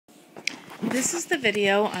This is the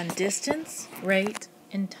video on distance, rate,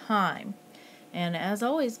 and time. And as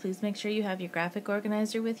always, please make sure you have your graphic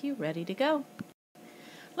organizer with you ready to go.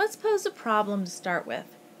 Let's pose a problem to start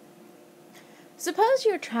with. Suppose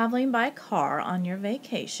you're traveling by car on your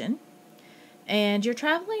vacation and you're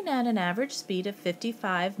traveling at an average speed of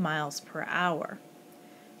 55 miles per hour.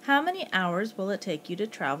 How many hours will it take you to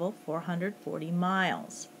travel 440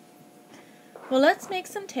 miles? Well, let's make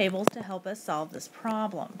some tables to help us solve this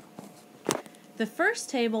problem. The first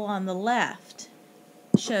table on the left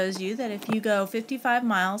shows you that if you go 55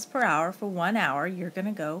 miles per hour for 1 hour, you're going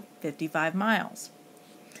to go 55 miles.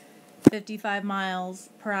 55 miles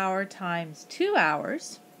per hour times 2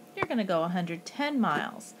 hours, you're going to go 110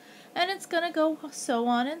 miles. And it's going to go so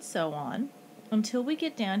on and so on until we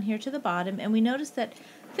get down here to the bottom and we notice that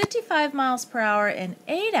 55 miles per hour in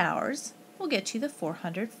 8 hours will get you the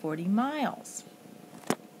 440 miles.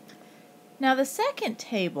 Now the second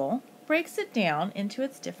table breaks it down into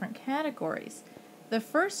its different categories. The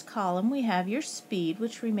first column we have your speed,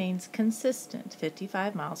 which remains consistent,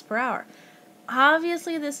 55 miles per hour.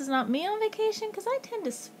 Obviously this is not me on vacation because I tend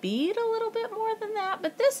to speed a little bit more than that,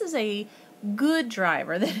 but this is a good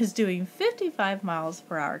driver that is doing 55 miles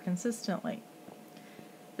per hour consistently.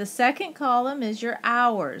 The second column is your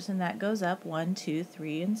hours, and that goes up 1, 2,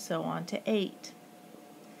 3, and so on to 8.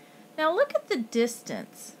 Now look at the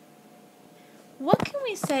distance. What can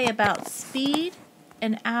we say about speed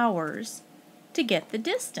and hours to get the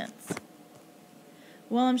distance?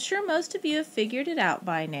 Well, I'm sure most of you have figured it out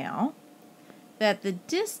by now, that the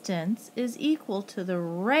distance is equal to the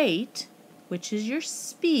rate, which is your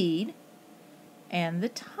speed, and the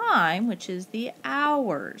time, which is the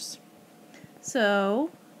hours. So,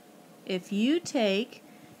 if you take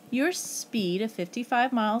your speed of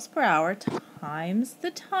 55 miles per hour times the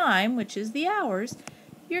time, which is the hours,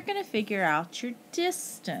 you're going to figure out your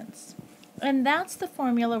distance. And that's the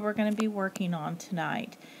formula we're going to be working on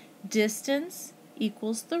tonight. Distance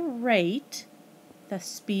equals the rate, the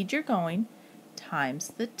speed you're going,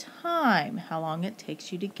 times the time, how long it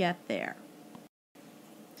takes you to get there.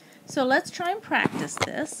 So let's try and practice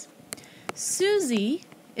this. Susie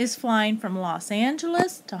is flying from Los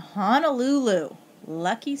Angeles to Honolulu.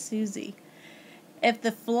 Lucky Susie. If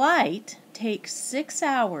the flight takes 6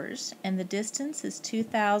 hours and the distance is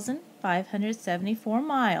 2,574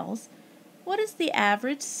 miles, what is the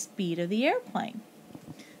average speed of the airplane?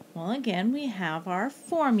 Well, again, we have our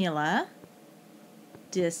formula.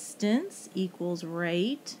 Distance equals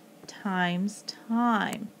rate times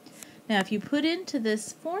time. Now, if you put into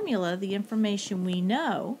this formula the information we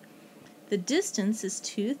know, the distance is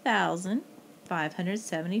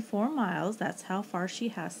 2,574 miles. That's how far she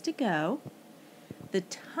has to go. The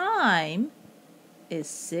time is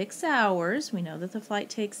 6 hours. We know that the flight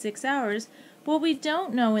takes 6 hours. What we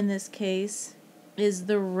don't know in this case is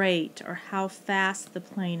the rate, or how fast the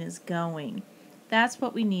plane is going. That's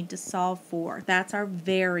what we need to solve for. That's our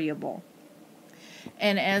variable.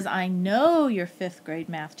 And as I know your 5th grade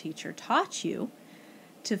math teacher taught you,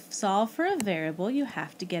 to solve for a variable, you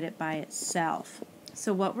have to get it by itself.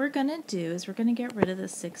 So what we're going to do is we're going to get rid of the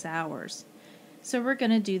 6 hours. So we're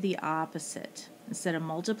going to do the opposite. Instead of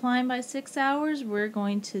multiplying by 6 hours, we're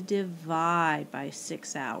going to divide by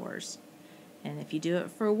 6 hours. And if you do it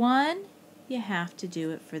for one, you have to do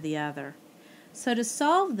it for the other. So to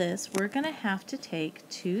solve this, we're going to have to take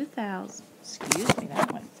 2,000, excuse me,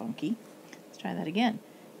 that went funky. Let's try that again.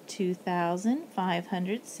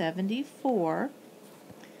 2,574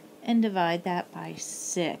 and divide that by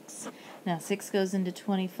 6. Now 6 goes into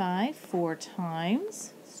 25 4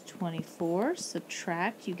 times. It's 24.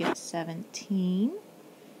 Subtract, you get 17.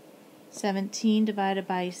 17 divided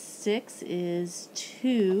by 6 is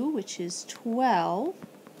 2, which is 12.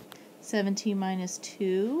 17 minus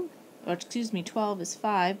 2, or excuse me, 12 is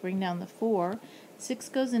 5. Bring down the 4. 6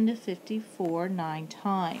 goes into 54 9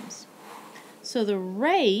 times. So the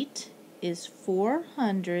rate is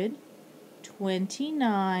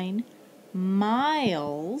 429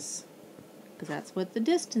 miles, because that's what the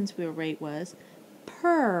distance wheel rate was,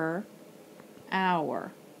 per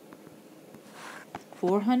hour.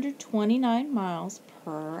 429 miles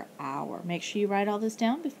per hour. Make sure you write all this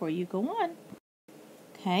down before you go on.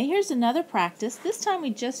 Okay, here's another practice. This time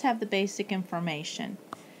we just have the basic information.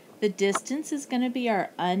 The distance is going to be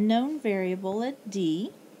our unknown variable at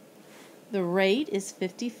D. The rate is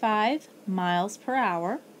 55 miles per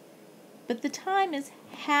hour, but the time is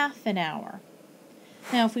half an hour.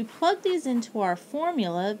 Now if we plug these into our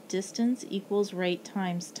formula, distance equals rate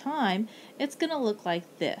times time, it's going to look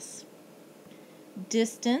like this.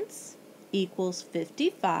 Distance equals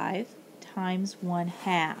 55 times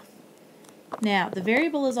 1/2. Now, the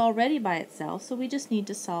variable is already by itself, so we just need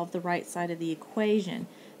to solve the right side of the equation.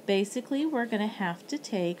 Basically, we're going to have to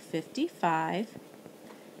take 55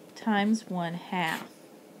 times 1/2.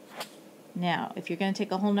 Now, if you're going to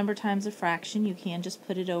take a whole number times a fraction, you can just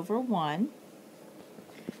put it over 1.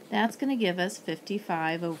 That's going to give us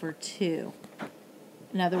 55 over 2.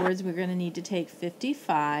 In other words, we're going to need to take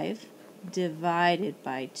 55 divided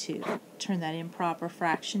by 2. Turn that improper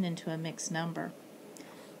fraction into a mixed number.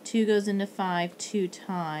 2 goes into 5 2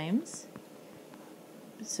 times.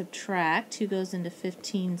 Subtract. 2 goes into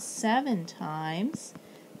 15 7 times.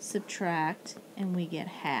 Subtract, and we get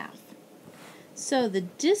half. So the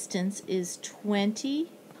distance is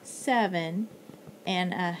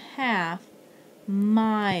 27.5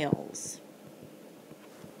 miles.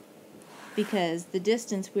 Because the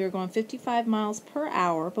distance, we were going 55 miles per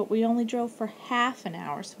hour, but we only drove for half an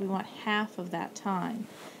hour, so we want half of that time.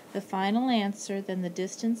 The final answer, then the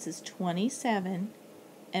distance is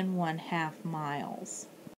 27.5 miles.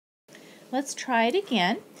 Let's try it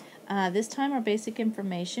again. This time our basic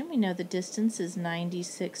information, we know the distance is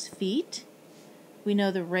 96 feet. We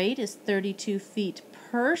know the rate is 32 feet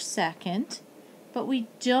per second, but we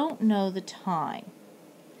don't know the time.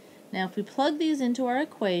 Now if we plug these into our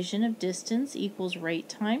equation of distance equals rate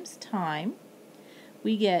times time,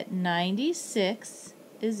 we get 96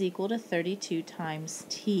 is equal to 32 times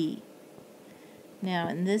t. Now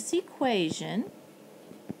in this equation,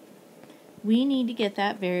 we need to get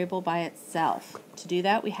that variable by itself. To do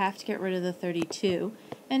that, we have to get rid of the 32,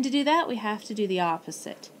 and to do that, we have to do the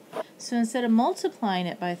opposite. So instead of multiplying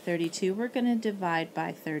it by 32, we're going to divide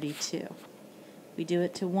by 32. We do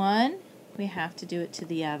it to one, we have to do it to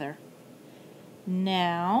the other.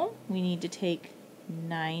 Now, we need to take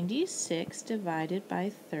 96 divided by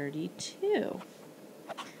 32.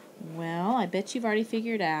 Well, I bet you've already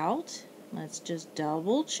figured out. Let's just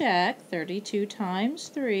double check. 32 times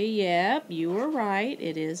 3, yep, you were right,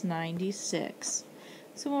 it is 96.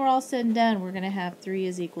 So when we're all said and done, we're going to have 3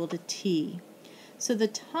 is equal to t. So the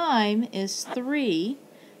time is 3,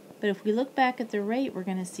 but if we look back at the rate, we're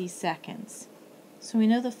going to see seconds. So we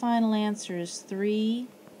know the final answer is 3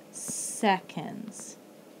 seconds.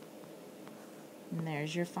 And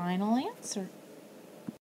there's your final answer.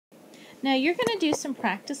 Now you're going to do some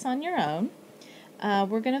practice on your own.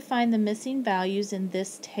 We're going to find the missing values in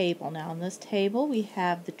this table. Now in this table we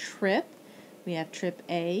have the trip. We have trip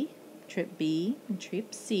A, trip B, and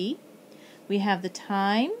trip C. We have the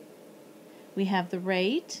time. We have the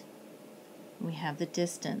rate. We have the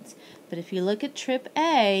distance. But if you look at trip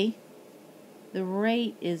A, the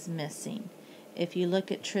rate is missing. If you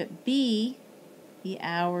look at trip B, the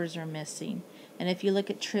hours are missing. And if you look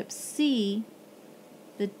at trip C,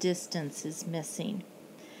 the distance is missing.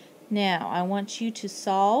 Now, I want you to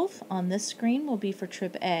solve. On this screen will be for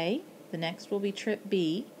trip A, the next will be trip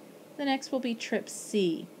B, the next will be trip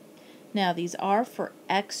C. Now, these are for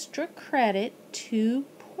extra credit, 2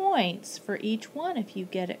 points for each one if you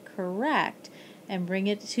get it correct, and bring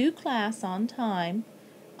it to class on time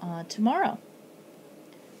tomorrow.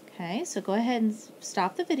 Okay, so go ahead and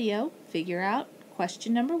stop the video, figure out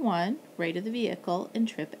question number 1, rate of the vehicle in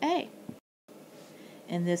trip A.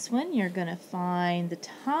 In this one, you're going to find the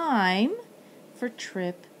time for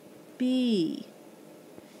trip B.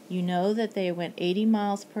 You know that they went 80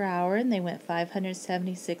 miles per hour and they went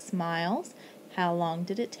 576 miles. How long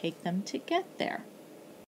did it take them to get there?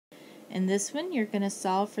 In this one, you're going to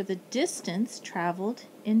solve for the distance traveled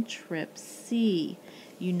in trip C.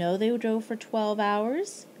 You know they drove for 12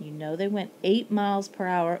 hours. You know they went 8 miles per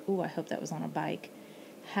hour. Ooh, I hope that was on a bike.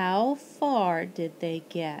 How far did they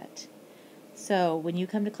get? So when you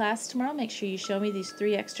come to class tomorrow, make sure you show me these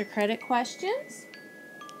 3 extra credit questions.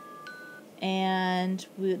 And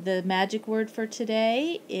the magic word for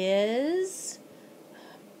today is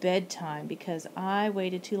bedtime, because I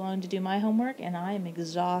waited too long to do my homework and I am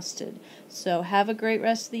exhausted. So have a great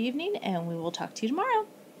rest of the evening, and we will talk to you tomorrow.